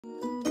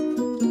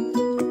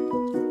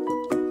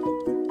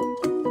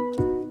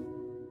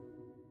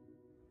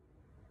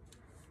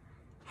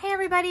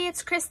everybody,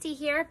 it's Christy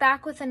here,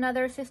 back with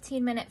another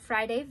 15-minute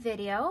Friday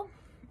video.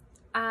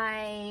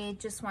 I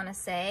just want to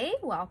say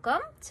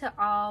welcome to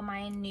all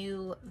my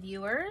new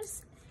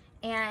viewers,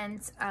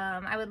 and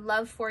I would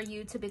love for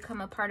you to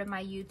become a part of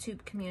my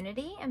YouTube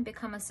community and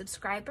become a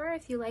subscriber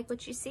if you like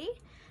what you see.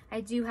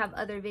 I do have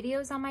other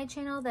videos on my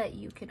channel that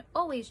you can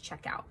always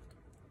check out.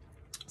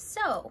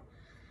 So,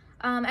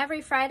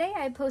 every Friday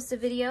I post a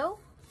video.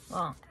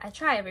 Well, I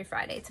try every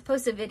Friday to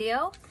post a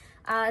video.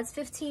 It's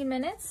 15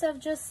 minutes of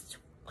just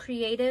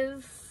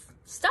creative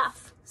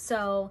stuff.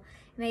 So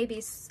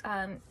maybe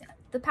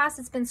the past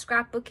it's been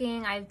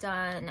scrapbooking. I've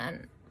done a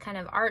kind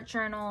of art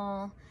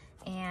journal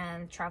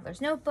and traveler's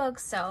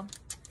notebooks. So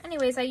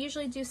anyways, I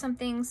usually do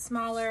something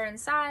smaller in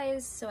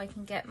size so I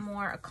can get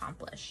more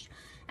accomplished.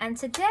 And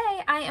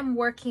today I am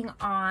working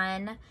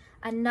on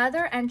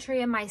another entry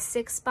in my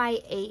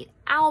 6x8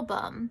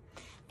 album.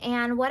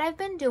 And what I've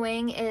been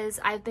doing is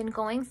I've been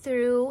going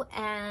through,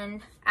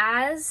 and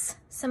as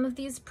some of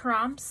these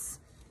prompts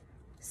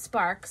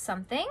spark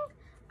something,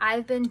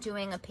 I've been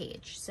doing a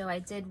page. So I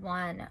did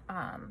one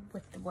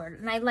with the word,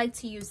 and I like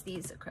to use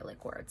these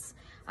acrylic words.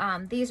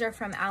 These are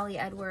from Ali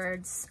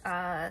Edwards'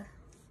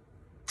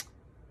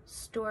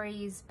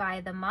 Stories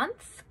by the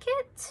Month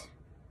kit,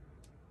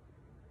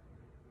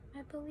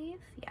 I believe.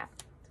 Yeah,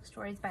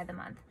 Stories by the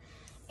Month.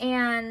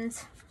 And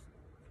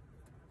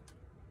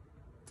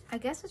I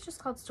guess it's just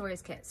called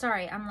Stories Kit.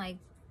 Sorry, I'm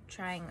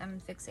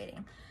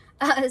fixating.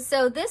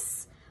 So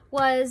this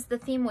was, the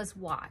theme was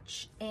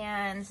watch,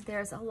 and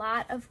there's a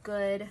lot of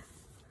good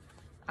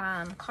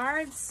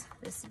cards.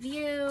 This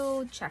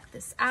view, check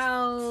this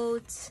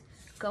out,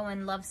 go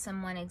and love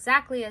someone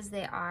exactly as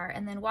they are,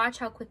 and then watch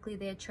how quickly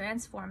they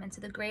transform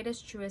into the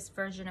greatest, truest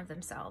version of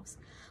themselves.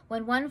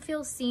 When one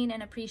feels seen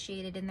and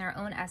appreciated in their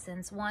own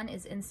essence, one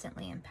is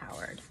instantly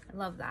empowered. I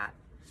love that.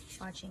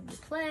 Watching you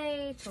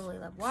play, totally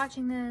love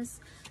watching this.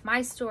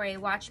 My story,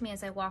 watch me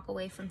as I walk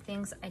away from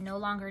things I no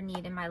longer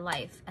need in my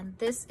life. And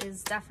this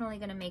is definitely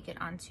going to make it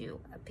onto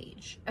a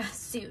page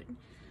soon.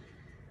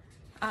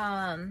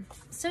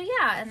 So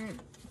yeah,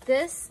 and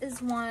this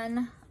is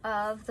one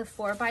of the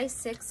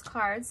 4x6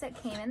 cards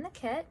that came in the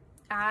kit,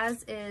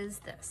 as is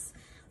this.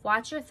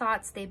 Watch your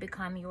thoughts, they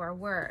become your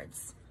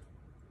words.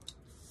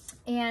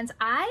 And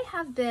I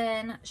have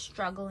been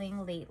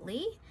struggling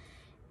lately.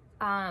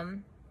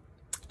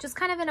 Just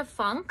kind of in a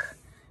funk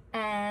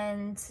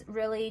and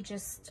really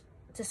just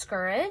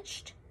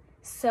discouraged.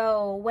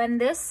 So when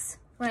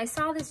I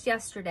saw this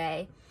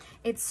yesterday,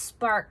 it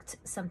sparked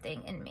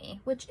something in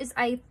me, which is,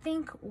 I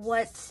think,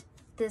 what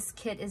this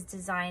kit is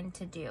designed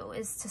to do,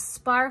 is to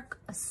spark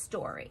a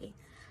story.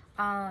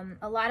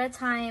 A lot of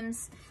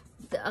times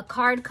a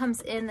card comes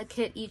in the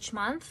kit each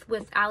month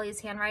with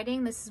Ali's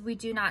handwriting. We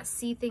do not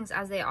see things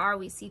as they are,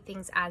 we see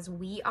things as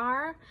we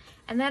are.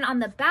 And then on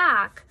the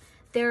back,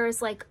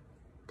 there's like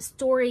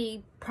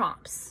story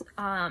prompts.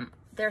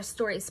 There's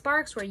story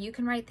sparks where you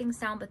can write things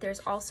down, but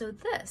there's also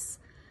this.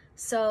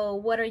 So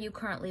what are you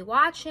currently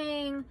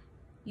watching?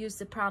 Use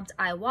the prompt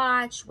I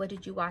watch. What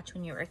did you watch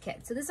when you were a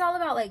kid? So this is all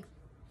about like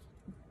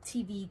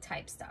TV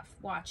type stuff,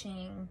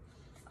 watching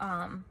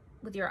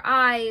with your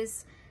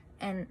eyes,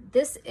 and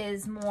this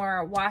is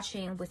more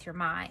watching with your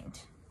mind,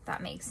 if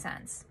that makes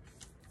sense.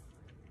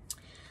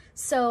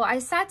 So I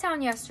sat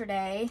down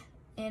yesterday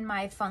in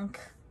my funk.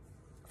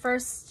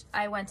 First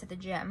I went to the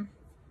gym,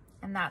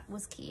 and that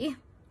was key.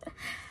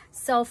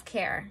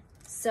 Self-care.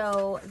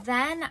 So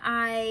then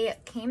I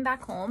came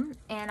back home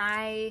and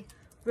I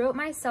wrote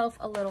myself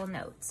a little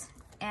note.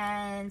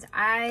 And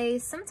I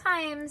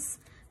sometimes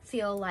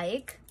feel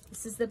like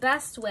this is the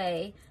best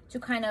way to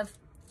kind of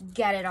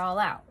get it all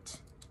out.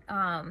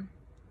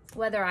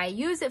 Whether I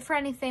use it for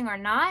anything or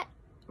not,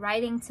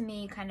 writing to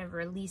me kind of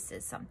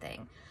releases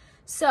something.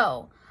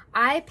 So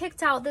I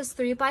picked out this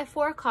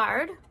 3x4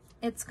 card.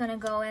 It's gonna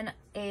go in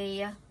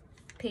a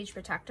page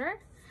protector.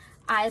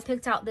 I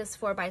picked out this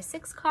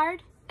 4x6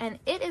 card, and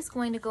it is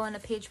going to go in a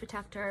page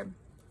protector.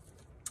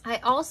 I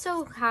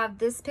also have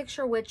this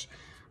picture, which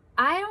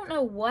I don't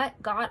know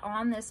what got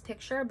on this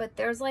picture, but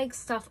there's like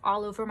stuff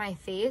all over my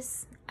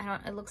face.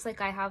 It looks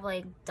like I have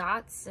like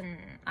dots and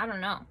I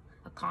don't know,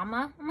 a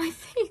comma on my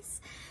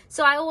face.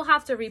 So I will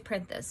have to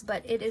reprint this,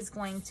 but it is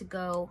going to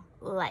go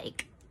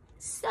like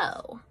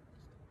so.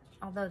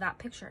 Although that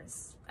picture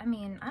is, I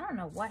mean, I don't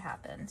know what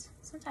happened.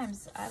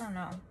 Sometimes, I don't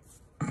know.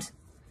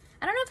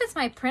 I don't know if it's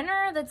my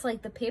printer that's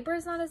like the paper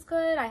is not as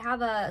good. I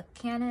have a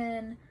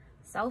Canon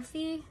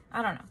selfie.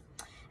 I don't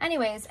know.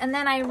 Anyways, and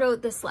then I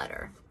wrote this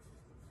letter.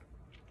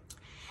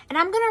 And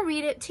I'm going to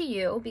read it to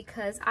you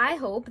because I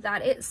hope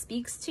that it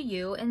speaks to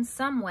you in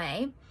some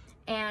way.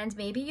 And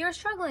maybe you're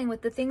struggling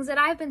with the things that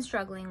I've been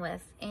struggling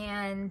with.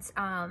 And,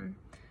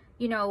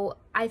 you know,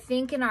 I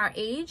think in our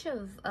age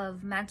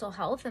of mental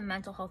health and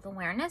mental health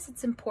awareness,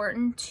 it's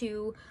important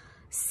to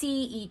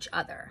see each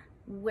other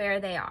where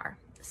they are.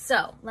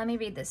 So let me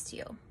read this to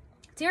you.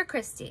 Dear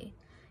Christy,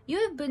 you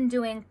have been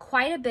doing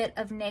quite a bit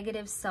of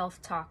negative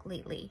self-talk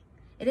lately.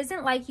 It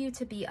isn't like you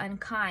to be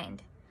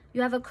unkind.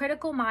 You have a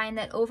critical mind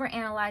that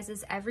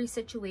overanalyzes every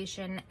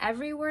situation,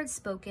 every word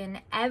spoken,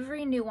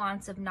 every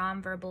nuance of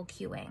nonverbal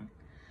cueing.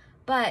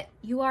 But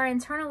you are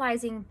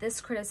internalizing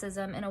this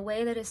criticism in a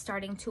way that is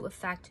starting to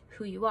affect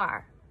who you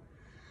are.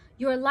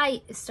 Your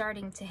light is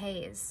starting to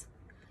haze.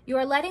 You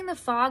are letting the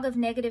fog of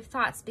negative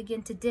thoughts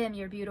begin to dim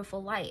your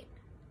beautiful light.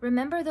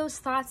 Remember, those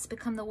thoughts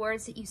become the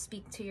words that you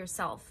speak to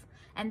yourself,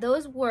 and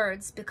those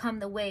words become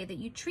the way that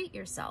you treat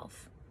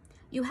yourself.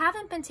 You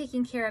haven't been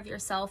taking care of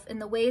yourself in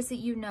the ways that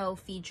you know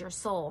feed your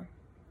soul.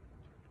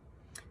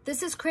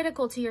 This is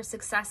critical to your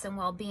success and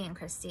well-being,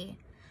 Christie.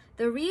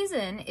 The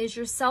reason is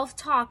your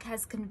self-talk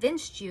has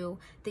convinced you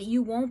that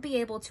you won't be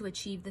able to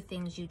achieve the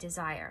things you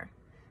desire.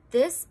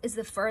 This is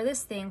the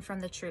furthest thing from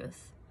the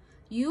truth.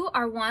 You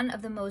are one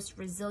of the most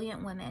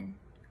resilient women.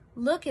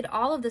 Look at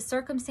all of the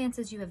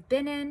circumstances you have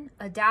been in,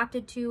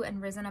 adapted to,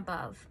 and risen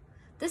above.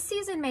 This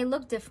season may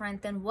look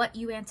different than what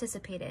you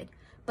anticipated,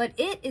 but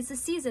it is the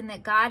season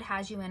that God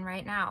has you in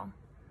right now.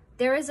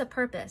 There is a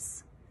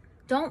purpose.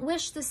 Don't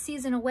wish this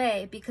season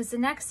away, because the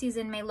next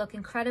season may look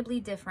incredibly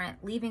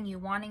different, leaving you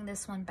wanting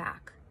this one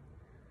back.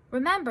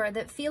 Remember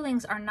that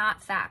feelings are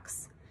not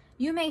facts.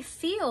 You may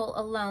feel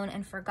alone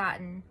and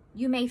forgotten.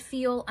 You may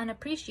feel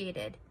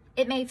unappreciated.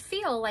 It may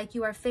feel like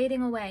you are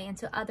fading away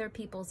into other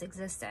people's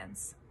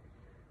existence.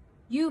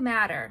 You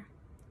matter.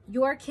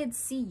 Your kids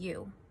see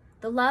you.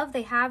 The love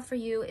they have for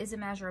you is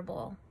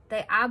immeasurable.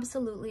 They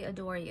absolutely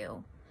adore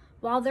you.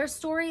 While their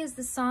story is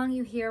the song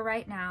you hear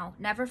right now,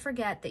 never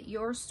forget that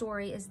your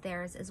story is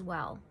theirs as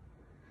well.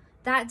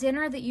 That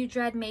dinner that you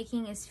dread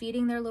making is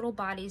feeding their little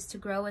bodies to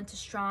grow into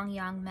strong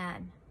young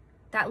men.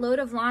 That load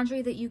of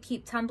laundry that you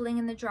keep tumbling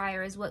in the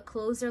dryer is what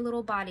clothes their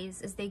little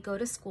bodies as they go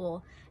to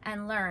school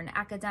and learn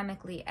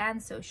academically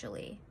and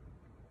socially.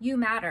 You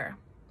matter.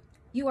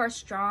 You are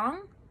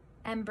strong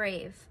and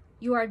brave.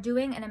 You are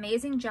doing an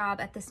amazing job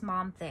at this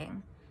mom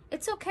thing.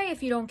 It's okay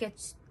if you don't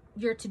get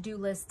your to-do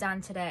list done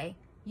today.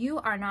 You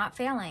are not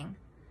failing.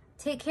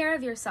 Take care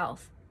of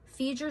yourself.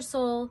 Feed your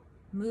soul.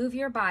 Move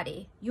your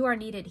body. You are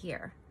needed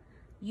here.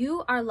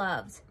 You are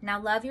loved.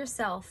 Now love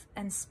yourself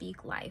and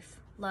speak life.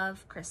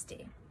 Love,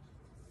 Christie.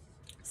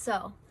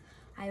 So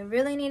I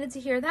really needed to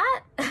hear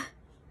that.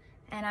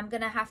 And I'm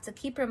going to have to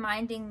keep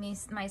reminding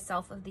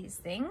myself of these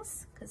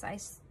things because I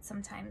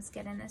sometimes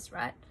get in this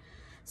rut.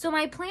 So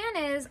my plan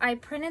is I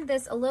printed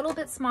this a little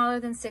bit smaller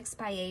than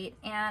 6x8,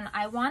 and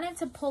I wanted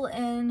to pull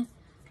in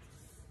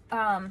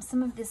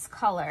some of this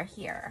color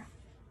here.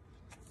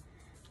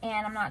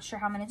 And I'm not sure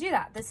how I'm going to do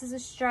that. This is a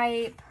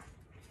stripe.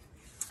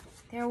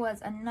 There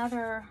was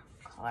another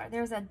color.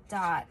 There's a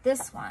dot.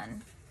 This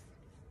one.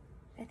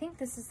 I think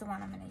this is the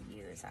one I'm going to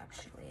use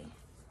actually.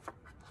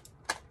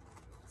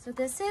 So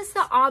this is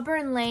the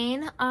Auburn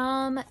Lane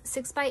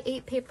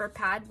 6x8 paper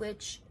pad,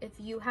 which if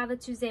you have a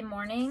Tuesday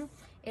morning,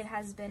 it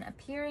has been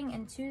appearing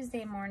in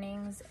Tuesday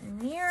mornings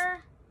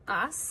near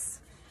us.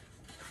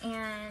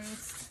 And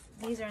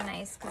these are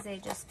nice because they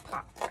just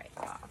pop right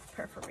off,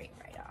 perforate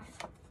right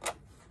off.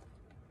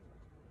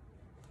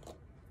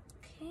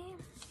 Okay,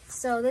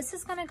 so this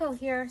is gonna go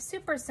here,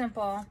 super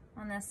simple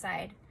on this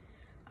side.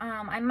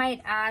 I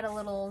might add a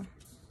little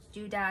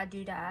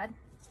doodad.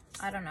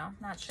 I don't know,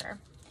 not sure.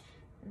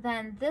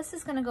 Then this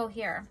is gonna go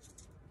here.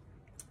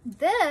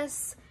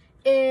 This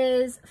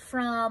is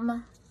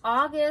from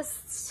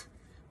August's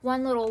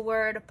one little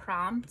word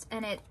prompt,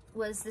 and it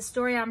was the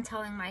story I'm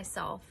telling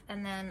myself,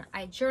 and then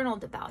I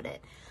journaled about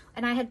it.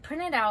 And I had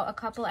printed out a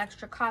couple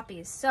extra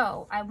copies,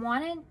 so I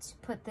wanted to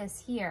put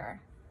this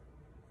here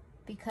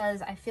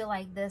because I feel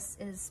like this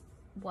is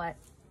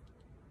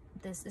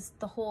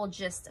the whole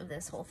gist of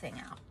this whole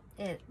thing out.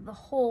 The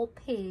whole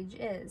page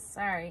is,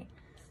 sorry,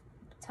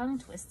 tongue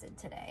twisted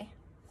today.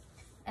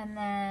 And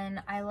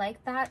then I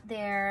like that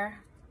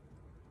there.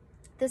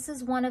 This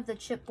is one of the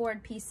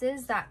chipboard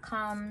pieces that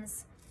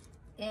comes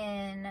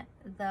in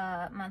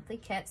the monthly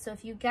kit. So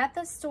if you get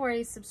the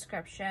story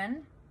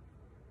subscription,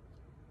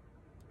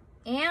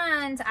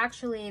 and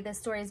actually the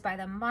stories by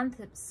the month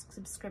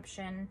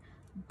subscription,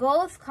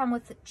 both come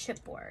with a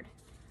chipboard.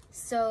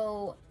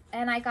 So,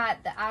 and I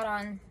got the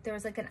add-on, there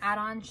was like an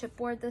add-on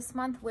chipboard this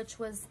month, which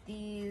was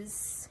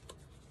these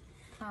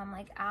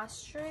like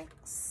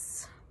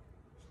asterisks,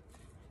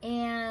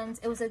 and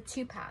it was a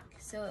 2-pack.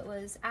 So it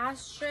was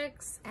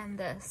asterisks and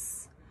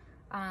this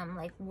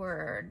like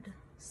word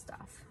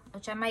stuff,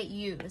 which I might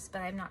use,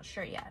 but I'm not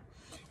sure yet.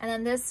 And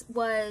then this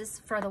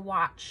was for the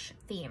watch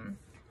theme.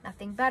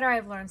 Nothing better.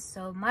 I've learned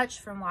so much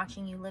from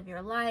watching you live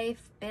your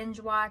life. Binge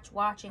watch,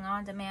 watching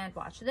on demand,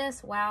 watch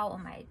this. Wow, oh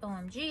my,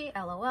 OMG,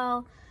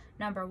 LOL.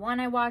 Number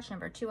 1 I watch,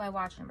 number 2 I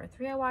watch, number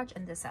 3 I watch,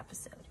 and this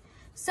episode.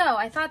 So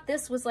I thought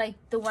this was like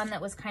the one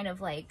that was kind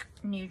of like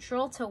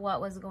neutral to what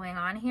was going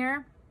on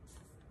here.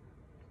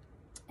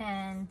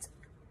 And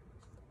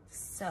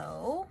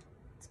so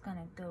it's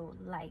gonna go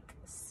like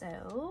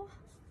so.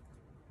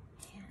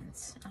 And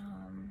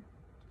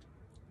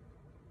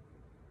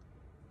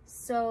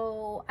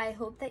so I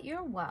hope that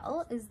you're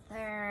well. Is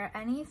there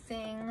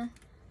anything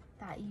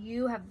that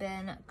you have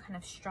been kind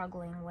of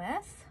struggling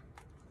with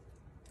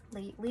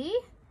lately?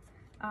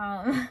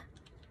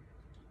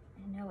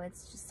 I know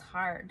it's just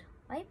hard.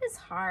 Life is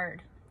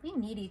hard. We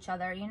need each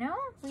other, you know?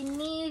 We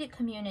need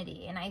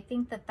community. And I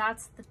think that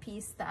that's the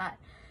piece that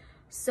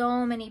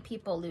so many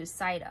people lose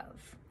sight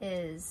of,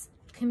 is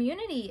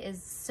community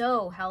is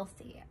so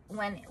healthy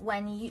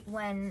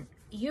when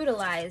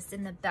utilized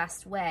in the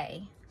best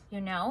way,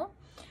 you know?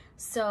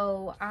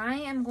 So I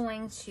am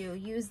going to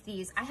use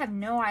these. I have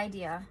no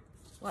idea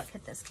what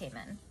kit this came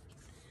in,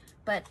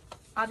 but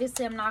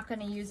obviously I'm not going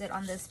to use it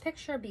on this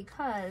picture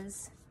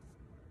because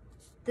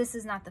this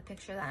is not the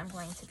picture that I'm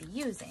going to be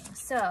using.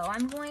 So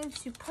I'm going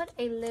to put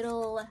a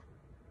little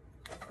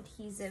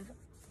adhesive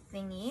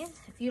thingy.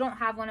 If you don't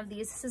have one of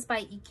these, this is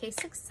by EK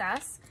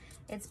Success.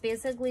 It's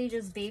basically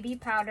just baby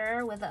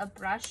powder with a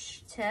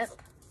brush tip,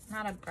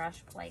 not a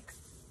brush, but like,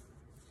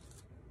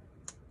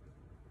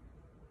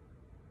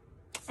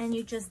 and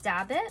you just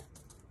dab it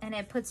and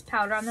it puts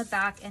powder on the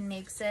back and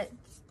makes it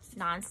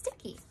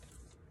non-sticky.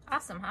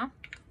 Awesome, huh?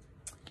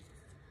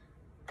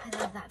 I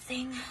love that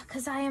thing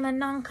because I am a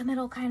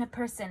non-committal kind of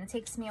person. It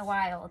takes me a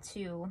while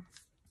to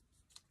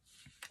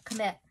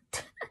commit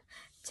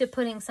to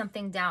putting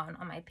something down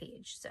on my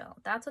page. So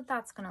that's what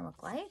that's gonna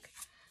look like.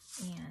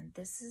 And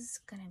this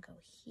is gonna go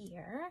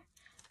here.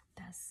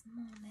 Best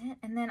moment.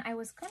 And then I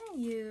was gonna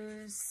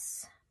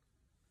use,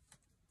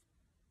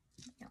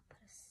 maybe I'll put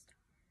a star.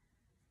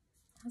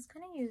 I was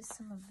gonna use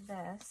some of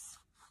this.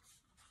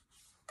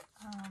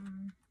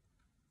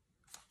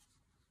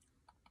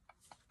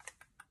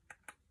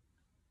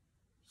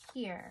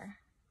 Here,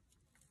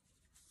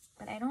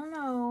 but I don't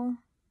know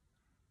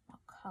what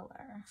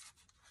color.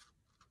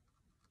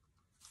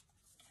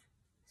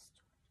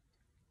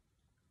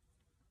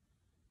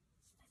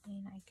 I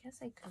mean, I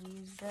guess I could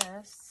use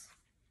this.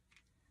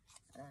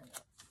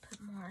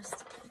 Put more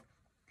stickers.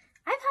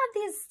 I've had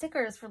these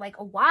stickers for like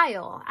a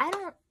while.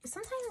 I'll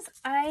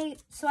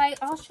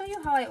show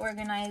you how I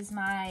organize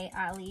my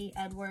Ali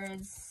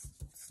Edwards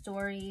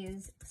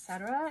stories,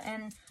 etc.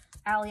 and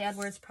Ali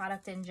Edwards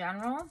product in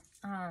general.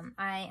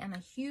 I am a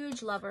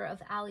huge lover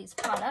of Ali's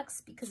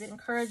products because it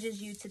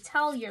encourages you to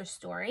tell your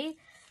story,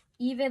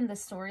 even the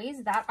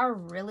stories that are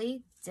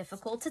really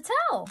difficult to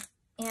tell.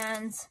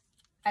 And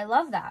I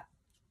love that.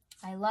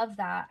 I love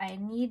that. I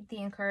need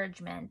the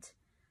encouragement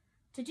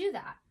to do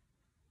that.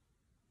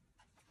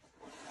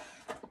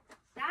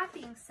 That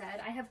being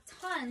said, I have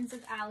tons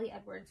of Ali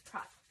Edwards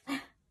products.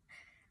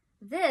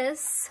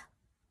 This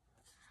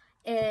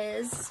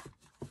is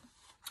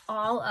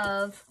all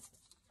of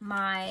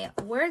my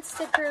word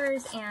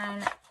stickers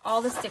and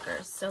all the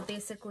stickers. So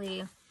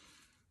basically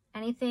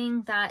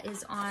anything that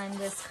is on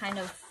this kind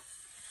of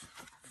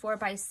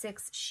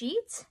 4x6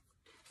 sheet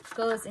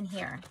goes in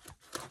here.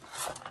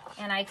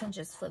 And I can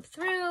just flip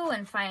through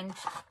and find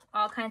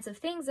all kinds of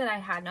things that I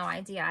had no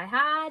idea I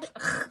had,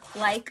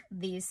 like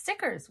these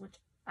stickers, which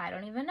I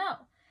don't even know.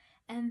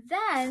 And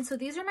then, so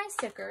these are my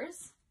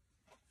stickers.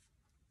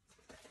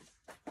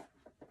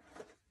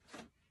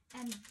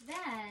 And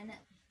then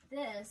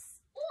this,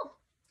 ooh,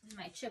 this is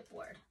my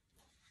chipboard.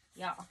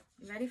 Y'all,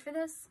 you ready for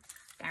this?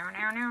 Y'all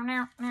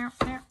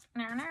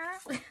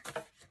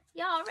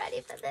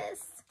ready for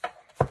this?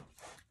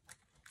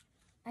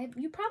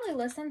 You probably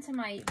listen to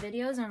my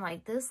videos and are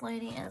like, this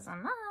lady is a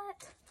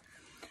nut.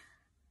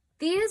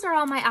 These are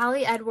all my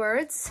Ali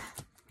Edwards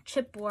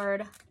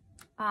chipboard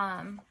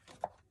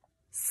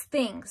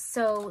things.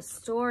 So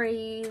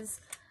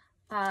stories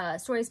by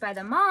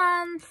the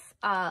month,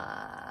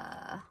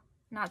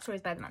 not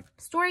stories by the month,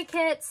 story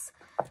kits.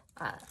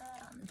 A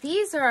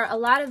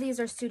lot of these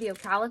are Studio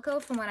Calico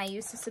from when I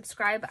used to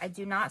subscribe. I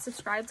do not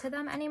subscribe to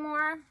them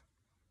anymore.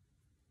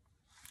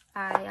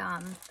 I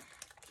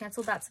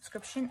canceled that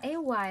subscription a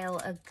while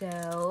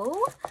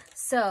ago.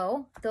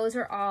 So those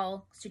are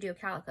all Studio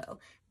Calico.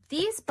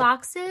 These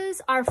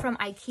boxes are from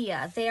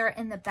IKEA. They are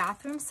in the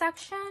bathroom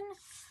section,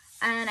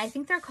 and I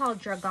think they're called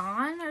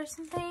Dragon or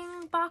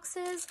something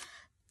boxes.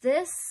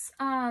 This,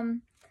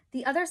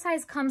 the other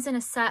size comes in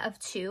a set of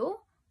two,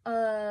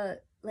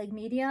 like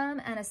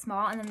medium and a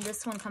small, and then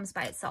this one comes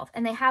by itself.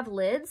 And they have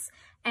lids,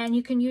 and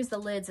you can use the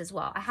lids as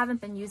well. I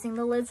haven't been using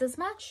the lids as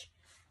much,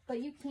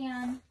 but you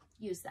can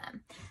use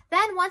them.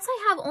 Then once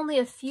I have only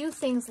a few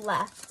things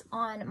left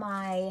on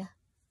my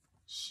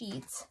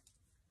sheet,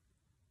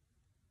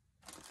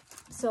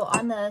 so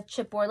on the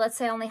chipboard, let's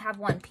say I only have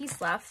one piece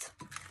left,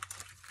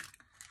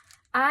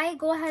 I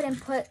go ahead and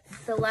put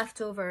the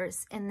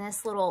leftovers in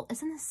this little,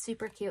 isn't this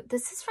super cute?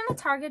 This is from the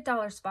Target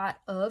Dollar Spot,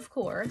 of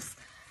course,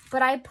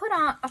 but I put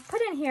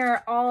in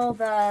here all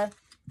the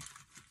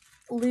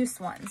loose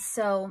ones.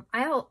 So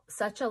I had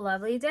such a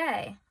lovely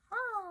day.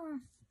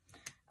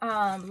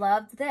 Oh,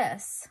 loved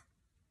this.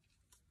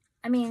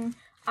 I mean,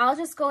 I'll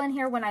just go in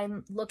here when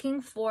I'm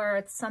looking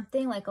for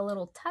something, like a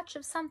little touch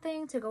of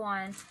something to go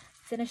on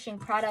finishing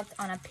product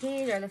on a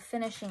page or the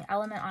finishing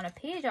element on a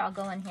page. I'll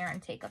go in here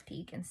and take a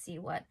peek and see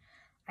what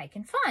I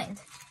can find.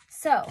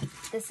 So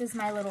this is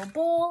my little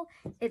bowl.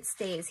 It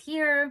stays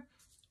here.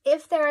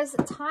 If there is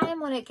a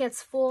time when it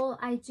gets full,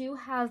 I do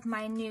have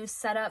my new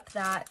setup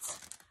that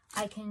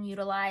I can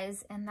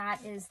utilize, and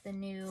that is the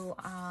new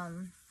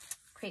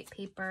crepe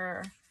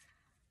paper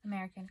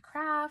American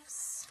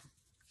Crafts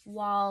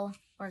wall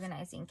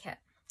organizing kit.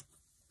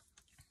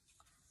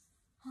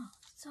 Oh,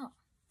 so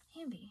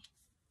handy.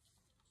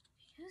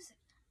 Use it.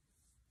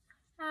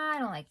 I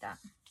don't like that.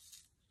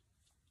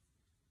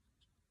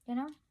 You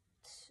know,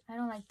 I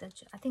don't like the,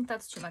 I think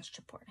that's too much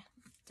chipboard.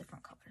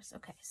 Different colors.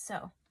 Okay,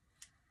 so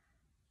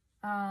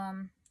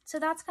so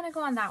that's gonna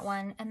go on that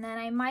one, and then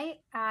I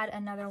might add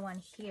another one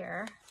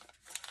here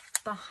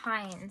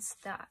behind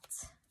that.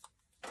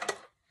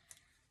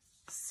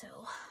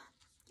 So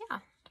yeah,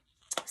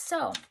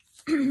 so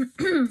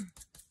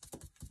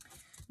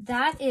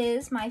that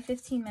is my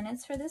 15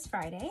 minutes for this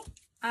Friday.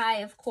 I,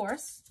 of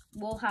course,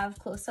 will have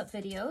close-up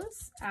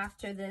videos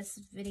after this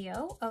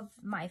video of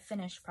my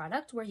finished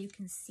product where you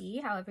can see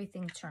how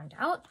everything turned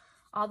out,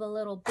 all the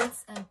little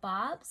bits and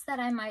bobs that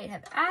I might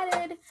have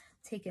added,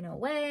 taken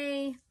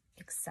away,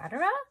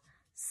 etc.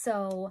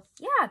 So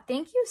yeah,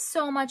 thank you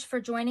so much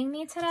for joining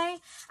me today.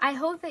 I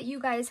hope that you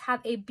guys have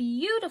a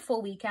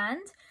beautiful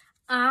weekend.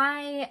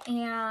 I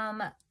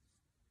am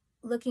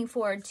looking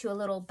forward to a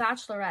little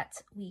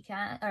bachelorette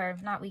weekend, or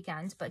not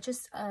weekend, but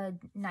just a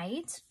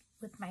night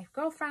with my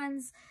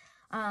girlfriends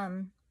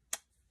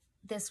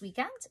this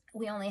weekend.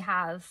 We only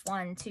have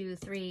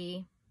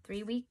 3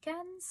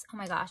 weekends. Oh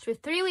my gosh, we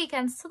have 3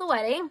 weekends to the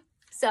wedding.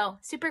 So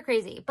super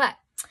crazy. But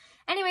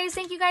anyways,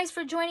 thank you guys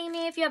for joining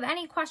me. If you have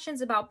any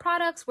questions about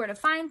products, where to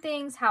find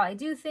things, how I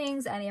do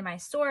things, any of my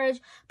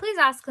storage, please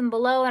ask them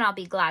below and I'll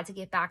be glad to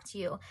get back to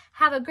you.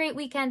 Have a great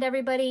weekend,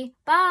 everybody.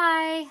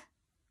 Bye.